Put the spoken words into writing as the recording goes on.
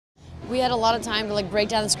we had a lot of time to like break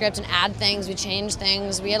down the script and add things. We changed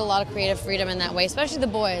things. We had a lot of creative freedom in that way, especially the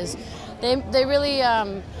boys. They really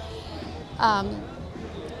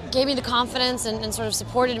gave me the confidence and sort of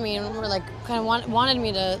supported me and were like kind of wanted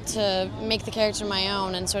me to make the character my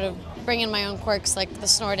own and sort of bring in my own quirks, like the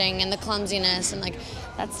snorting and the clumsiness, and like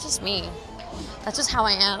that's just me. That's just how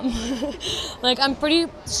I am. Like, I'm pretty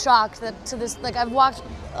shocked that to this, like, I've walked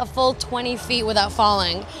a full 20 feet without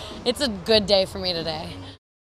falling. It's a good day for me today.